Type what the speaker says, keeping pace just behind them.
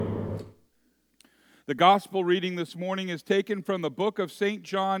The gospel reading this morning is taken from the book of St.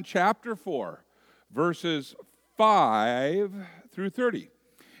 John, chapter 4, verses 5 through 30,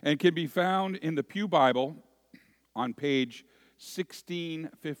 and can be found in the Pew Bible on page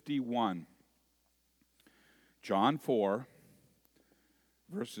 1651. John 4,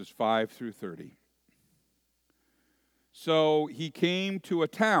 verses 5 through 30. So he came to a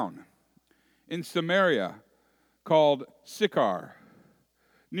town in Samaria called Sychar,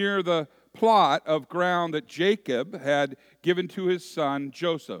 near the plot of ground that Jacob had given to his son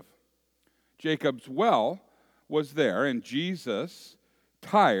Joseph. Jacob's well was there, and Jesus,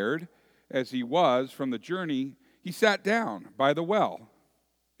 tired as he was from the journey, he sat down by the well.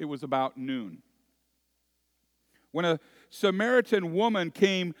 It was about noon. When a Samaritan woman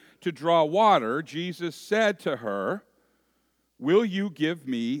came to draw water, Jesus said to her, "Will you give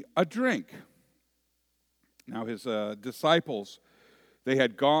me a drink?" Now his disciples, they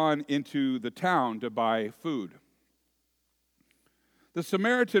had gone into the town to buy food. The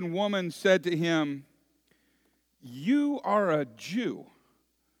Samaritan woman said to him, "You are a Jew,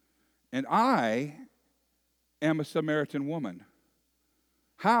 and I am a Samaritan woman.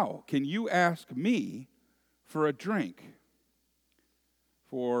 How can you ask me for a drink?"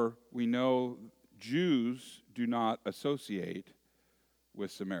 For we know Jews do not associate with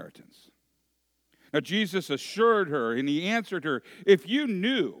Samaritans. Now Jesus assured her, and he answered her, "If you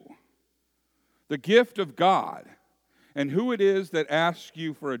knew the gift of God and who it is that asks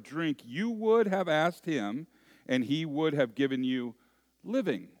you for a drink, you would have asked him, and he would have given you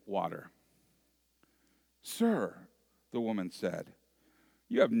living water." "Sir," the woman said,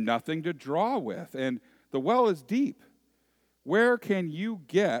 "you have nothing to draw with, and the well is deep. Where can you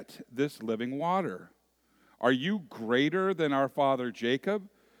get this living water? Are you greater than our father Jacob,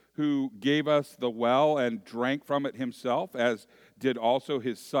 who gave us the well and drank from it himself, as did also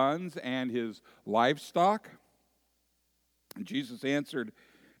his sons and his livestock?" And Jesus answered,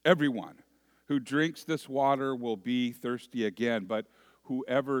 "Everyone who drinks this water will be thirsty again, but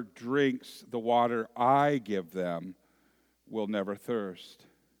whoever drinks the water I give them will never thirst.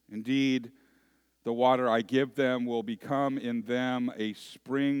 Indeed, the water I give them will become in them a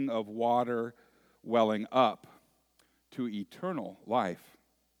spring of water welling up to eternal life."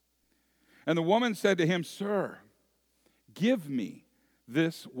 And the woman said to him, "Sir, give me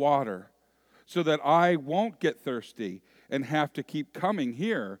this water so that I won't get thirsty and have to keep coming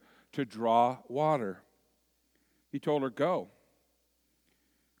here to draw water." He told her, "Go,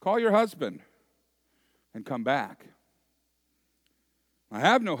 call your husband and come back." "I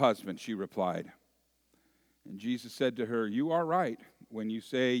have no husband," she replied. And Jesus said to her, "You are right when you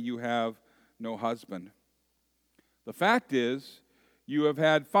say you have no husband. The fact is, you have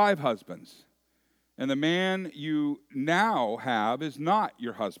had 5 husbands, and the man you now have is not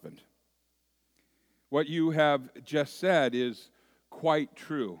your husband. What you have just said is quite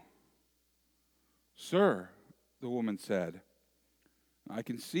true." "Sir," the woman said, "I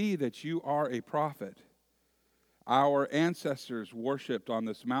can see that you are a prophet. Our ancestors worshipped on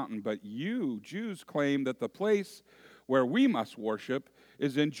this mountain, but you, Jews, claim that the place where we must worship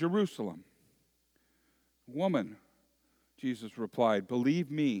is in Jerusalem." "Woman," Jesus replied, "believe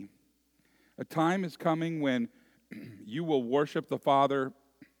me, a time is coming when you will worship the Father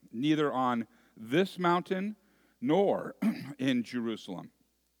neither on this mountain nor in Jerusalem.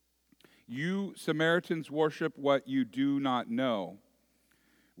 You Samaritans worship what you do not know.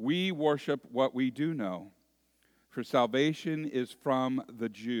 We worship what we do know, for salvation is from the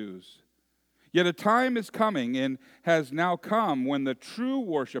Jews. Yet a time is coming and has now come when the true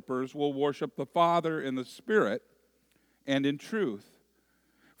worshipers will worship the Father in the Spirit and in truth,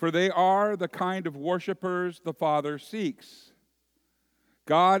 for they are the kind of worshipers the Father seeks.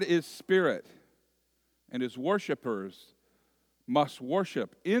 God is Spirit, and his worshipers must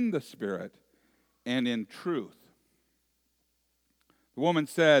worship in the Spirit and in truth." The woman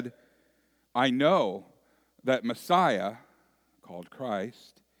said, "I know that Messiah, called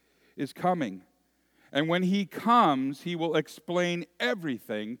Christ, is coming, and when he comes, he will explain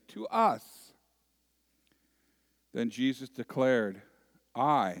everything to us." Then Jesus declared,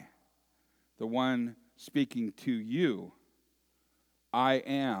 "I, the one speaking to you, I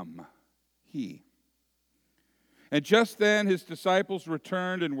am he." And just then his disciples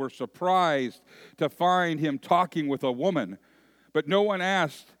returned and were surprised to find him talking with a woman. But no one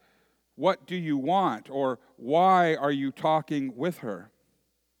asked, "What do you want?" or "Why are you talking with her?"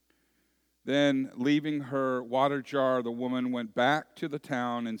 Then, leaving her water jar, the woman went back to the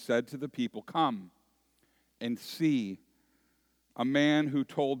town and said to the people, "Come and see a man who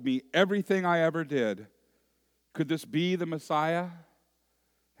told me everything I ever did. Could this be the Messiah?"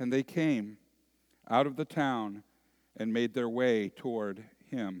 And they came out of the town and made their way toward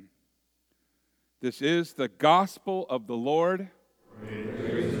him. This is the gospel of the Lord.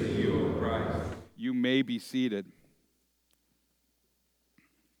 Praise to you, O Christ. You may be seated.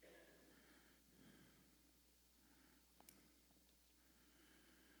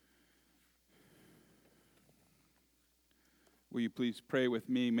 Will you please pray with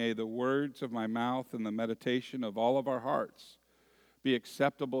me? May the words of my mouth and the meditation of all of our hearts be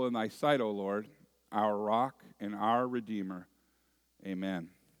acceptable in thy sight, O Lord, our rock and our Redeemer. Amen.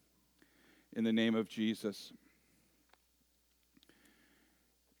 In the name of Jesus.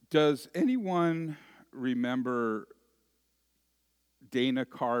 Does anyone remember Dana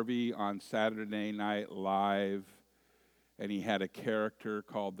Carvey on Saturday Night Live, and he had a character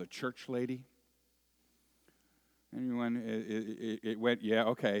called the Church Lady? Anyone? It went, yeah,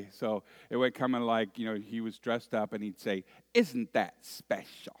 okay. So it went coming like, he was dressed up and he'd say, "Isn't that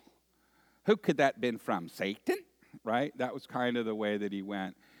special? Who could that been from? Satan?" Right? That was kind of the way that he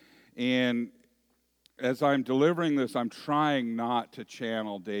went. And as I'm delivering this, I'm trying not to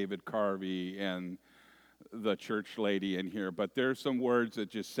channel David Carvey and the Church Lady in here, but there's some words that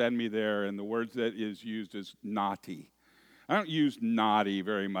just send me there, and the words that is used is naughty. I don't use naughty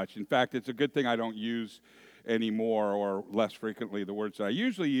very much. In fact, it's a good thing I don't use anymore, or less frequently, the words that I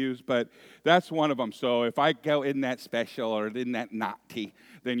usually use, but that's one of them. So if I go, "Isn't that special?" or "Isn't that naughty?"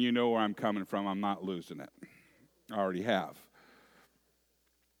 then you know where I'm coming from. I'm not losing it. I already have.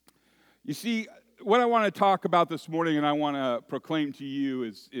 You see, what I want to talk about this morning and I want to proclaim to you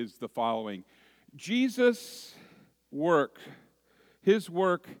is the following. Jesus' work, his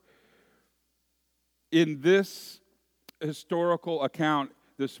work in this historical account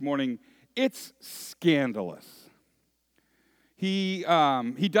this morning, it's scandalous. He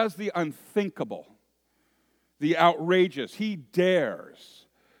does the unthinkable, the outrageous. He dares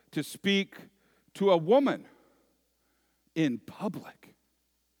to speak to a woman in public.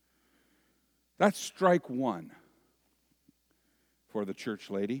 That's strike one for the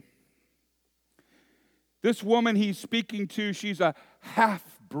Church Lady. This woman he's speaking to, she's a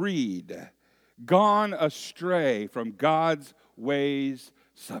half-breed, gone astray from God's ways,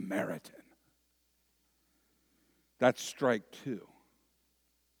 Samaritan. That's strike two.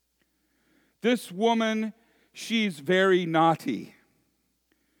 This woman, she's very naughty,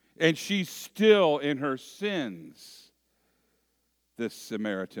 and she's still in her sins, this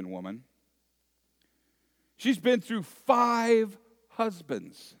Samaritan woman. She's been through 5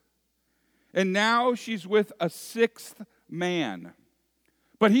 husbands, and now she's with a 6th man.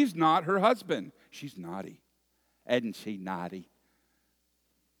 But he's not her husband. She's naughty. Isn't she naughty?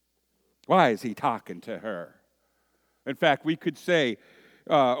 Why is he talking to her? In fact, we could say,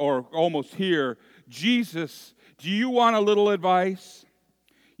 or almost hear, "Jesus, do you want a little advice?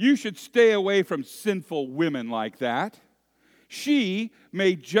 You should stay away from sinful women like that. She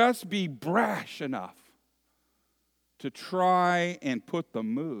may just be brash enough to try and put the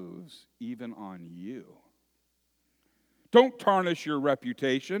moves even on you. Don't tarnish your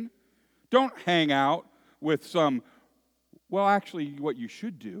reputation. Don't hang out with some, well, actually, what you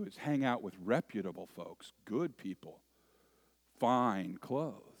should do is hang out with reputable folks, good people, fine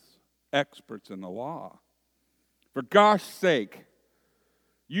clothes, experts in the law. For gosh sake,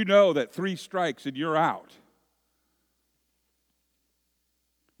 you know that 3 strikes and you're out."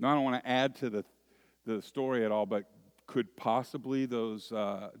 Now, I don't want to add to the story at all, but could possibly those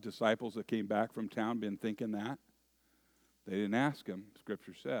disciples that came back from town been thinking that? They didn't ask him,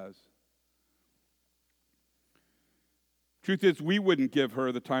 Scripture says. Truth is, we wouldn't give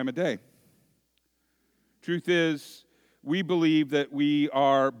her the time of day. Truth is, we believe that we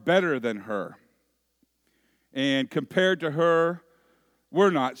are better than her. And compared to her,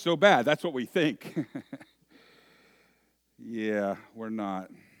 we're not so bad. That's what we think. Yeah, we're not.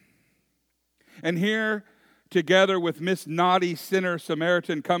 And here, together with Miss Naughty Sinner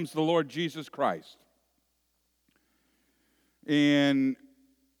Samaritan, comes the Lord Jesus Christ. And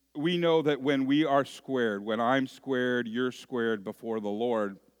we know that when we are squared, when I'm squared, you're squared before the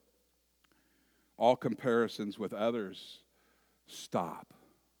Lord, all comparisons with others stop.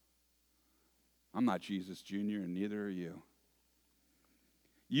 I'm not Jesus Jr., and neither are you.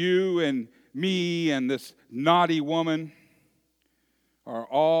 You and me and this naughty woman are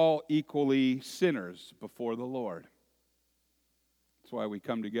all equally sinners before the Lord. That's why we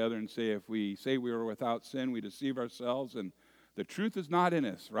come together and say, if we say we are without sin, we deceive ourselves, and the truth is not in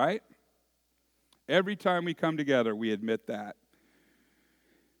us, right? Every time we come together, we admit that.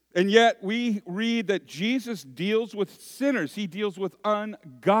 And yet, we read that Jesus deals with sinners. He deals with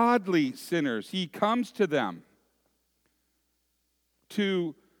ungodly sinners. He comes to them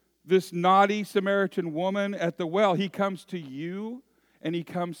to this naughty Samaritan woman at the well. He comes to you and he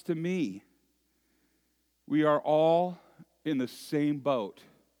comes to me. We are all in the same boat.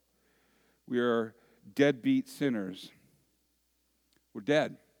 We are deadbeat sinners. We're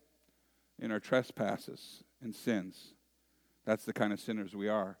dead in our trespasses and sins. That's the kind of sinners we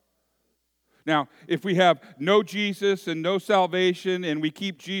are. Now, if we have no Jesus and no salvation and we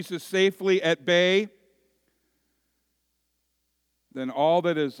keep Jesus safely at bay, then all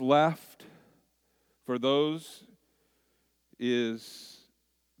that is left for those is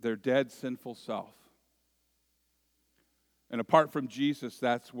their dead, sinful self. And apart from Jesus,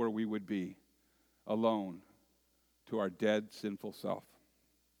 that's where we would be, alone to our dead, sinful self.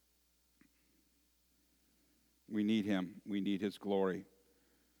 We need him. We need his glory.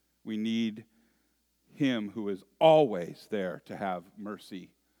 We need him who is always there to have mercy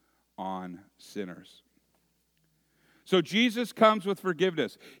on sinners. So Jesus comes with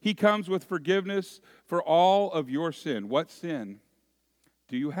forgiveness. He comes with forgiveness for all of your sin. What sin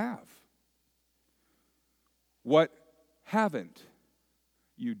do you have? What haven't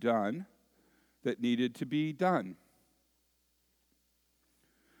you done that needed to be done?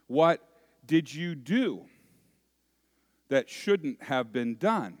 What did you do that shouldn't have been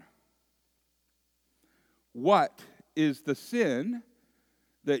done? What is the sin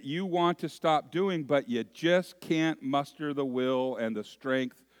that you want to stop doing, but you just can't muster the will and the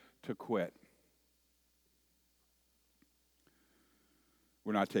strength to quit?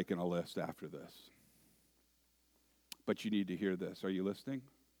 We're not taking a list after this. But you need to hear this. Are you listening?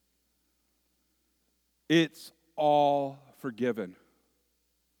 It's all forgiven.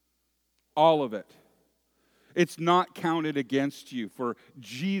 All of it. It's not counted against you for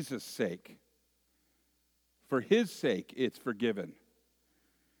Jesus' sake. For his sake, it's forgiven.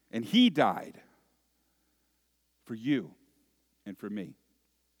 And he died for you and for me.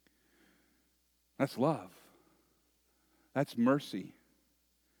 That's love. That's mercy.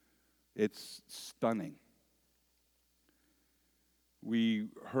 It's stunning. We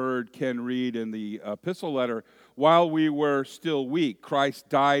heard Ken read in the epistle letter, while we were still weak, Christ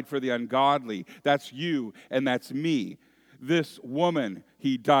died for the ungodly. That's you and that's me. This woman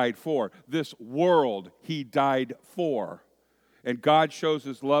he died for. This world he died for. And God shows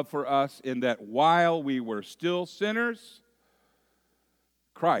his love for us in that while we were still sinners,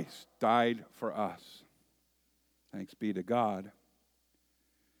 Christ died for us. Thanks be to God.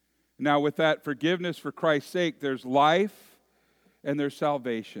 Now with that forgiveness for Christ's sake, there's life and there's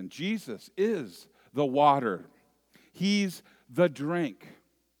salvation. Jesus is the water. He's the drink.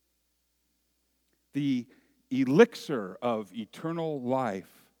 The elixir of eternal life.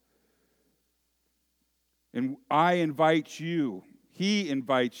 And I invite you, he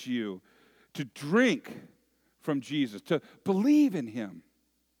invites you to drink from Jesus, to believe in him.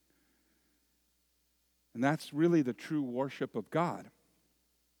 And that's really the true worship of God.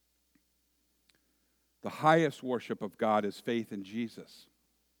 The highest worship of God is faith in Jesus.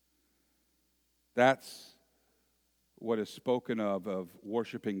 That's what is spoken of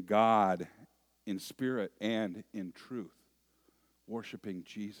worshiping God in spirit and in truth. Worshiping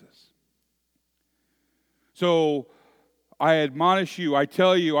Jesus. So I admonish you, I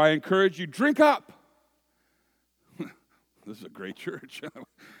tell you, I encourage you, drink up. This is a great church.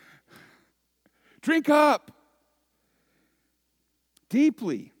 Drink up.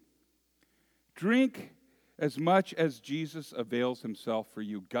 Deeply. Drink as much as Jesus avails himself for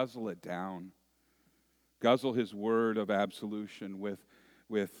you. Guzzle it down. Guzzle his word of absolution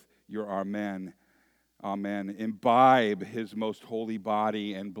with your amen. Amen. Imbibe his most holy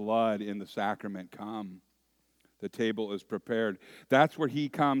body and blood in the sacrament. Come. The table is prepared. That's where he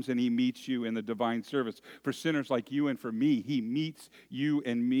comes and he meets you in the divine service. For sinners like you and for me, he meets you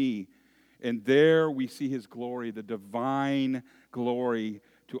and me. And there we see his glory, the divine glory,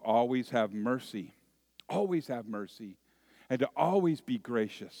 to always have mercy, and to always be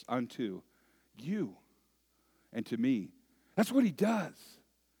gracious unto you and to me. That's what he does.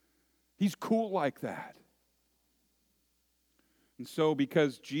 He's cool like that. And so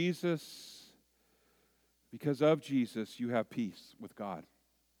because of Jesus, you have peace with God.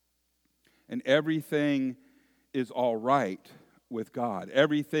 And everything is all right with God.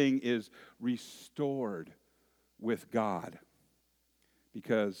 Everything is restored with God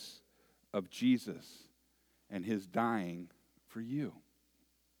because of Jesus and his dying for you.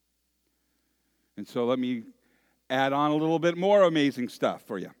 And so let me add on a little bit more amazing stuff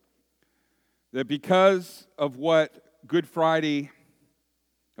for you. That because of what Good Friday,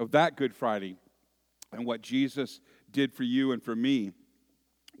 and what Jesus did for you and for me,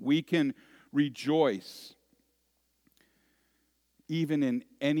 we can rejoice even in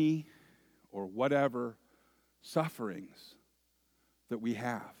any or whatever sufferings that we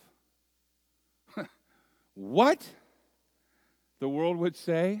have. What? The world would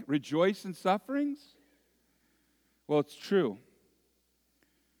say, rejoice in sufferings? Well, it's true.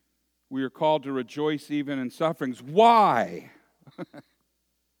 We are called to rejoice even in sufferings. Why?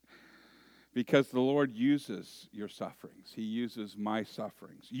 Because the Lord uses your sufferings. He uses my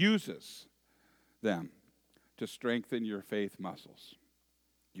sufferings. Uses them to strengthen your faith muscles.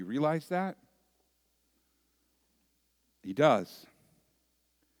 Do you realize that? He does.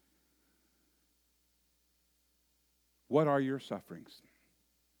 What are your sufferings?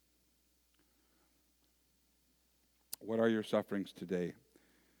 What are your sufferings today?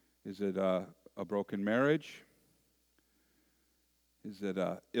 Is it a broken marriage? Is it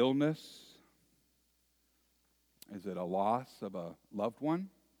an illness? Is it a loss of a loved one?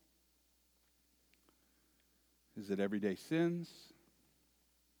 Is it everyday sins?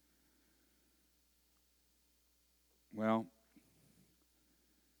 Well,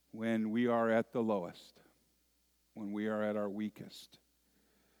 when we are at the lowest, when we are at our weakest,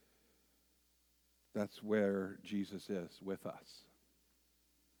 that's where Jesus is with us.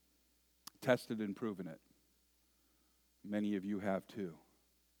 Tested and proven it. Many of you have too.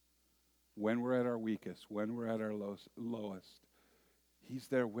 When we're at our weakest, when we're at our lowest, He's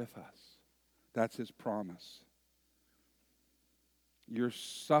there with us. That's His promise. Your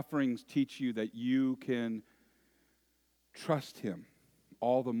sufferings teach you that you can trust Him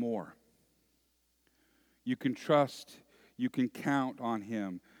all the more. You can trust, you can count on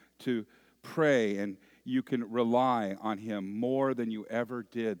Him to pray, and you can rely on Him more than you ever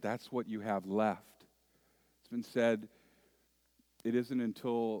did. That's what you have left. It's been said, it isn't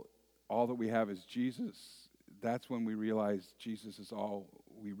until all that we have is Jesus, that's when we realize Jesus is all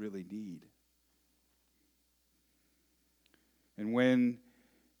we really need. And when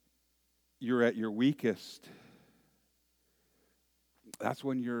you're at your weakest, that's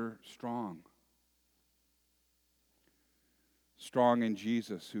when you're strong. Strong in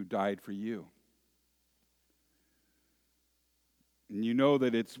Jesus who died for you. And you know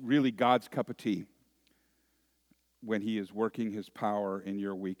that it's really God's cup of tea when He is working His power in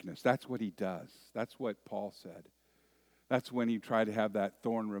your weakness. That's what He does. That's what Paul said. That's when he tried to have that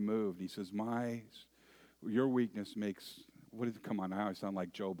thorn removed. He says, your weakness makes, come on, now I sound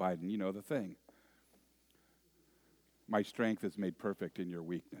like Joe Biden. You know the thing. My strength is made perfect in your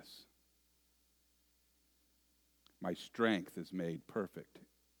weakness. My strength is made perfect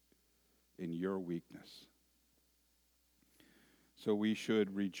in your weakness. So we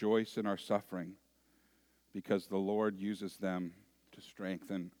should rejoice in our suffering because the Lord uses them to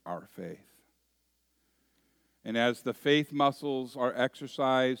strengthen our faith. And as the faith muscles are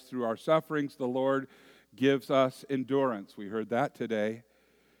exercised through our sufferings, the Lord gives us endurance. We heard that today.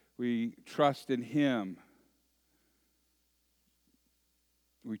 We trust in Him.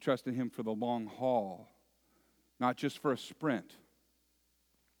 We trust in Him for the long haul, not just for a sprint,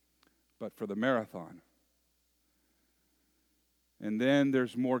 but for the marathon. And then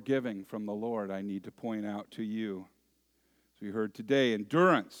there's more giving from the Lord I need to point out to you. As we heard today,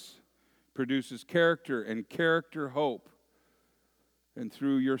 endurance produces character, and character hope. And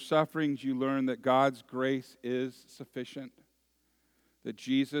through your sufferings, you learn that God's grace is sufficient, that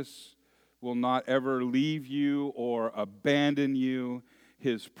Jesus will not ever leave you or abandon you.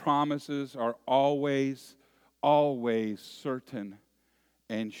 His promises are always, always certain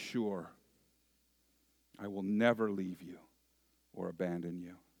and sure. I will never leave you or abandon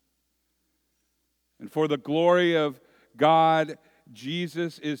you. And for the glory of God,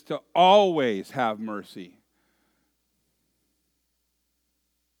 Jesus is to always have mercy.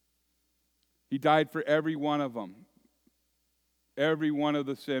 He died for every one of them, every one of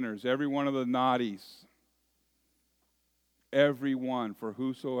the sinners, every one of the naughties, every one, for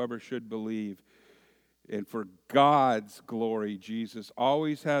whosoever should believe. And for God's glory, Jesus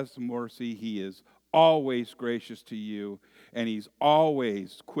always has mercy. He is always gracious to you, and He's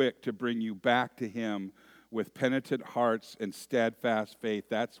always quick to bring you back to Him with penitent hearts and steadfast faith.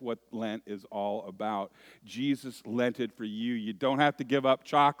 That's what Lent is all about. Jesus lented for you. You don't have to give up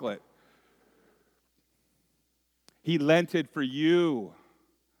chocolate. He lented for you.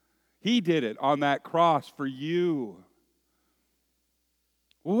 He did it on that cross for you.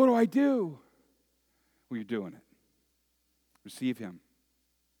 Well, what do I do? Well, you're doing it. Receive Him.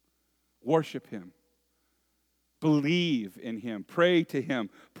 Worship Him. Believe in Him. Pray to Him.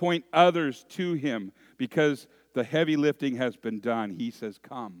 Point others to Him, because the heavy lifting has been done. He says,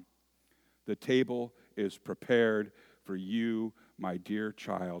 come. The table is prepared for you, my dear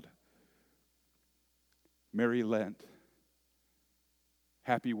child. Merry Lent.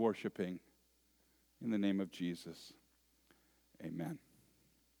 happy worshiping in the name of Jesus. Amen.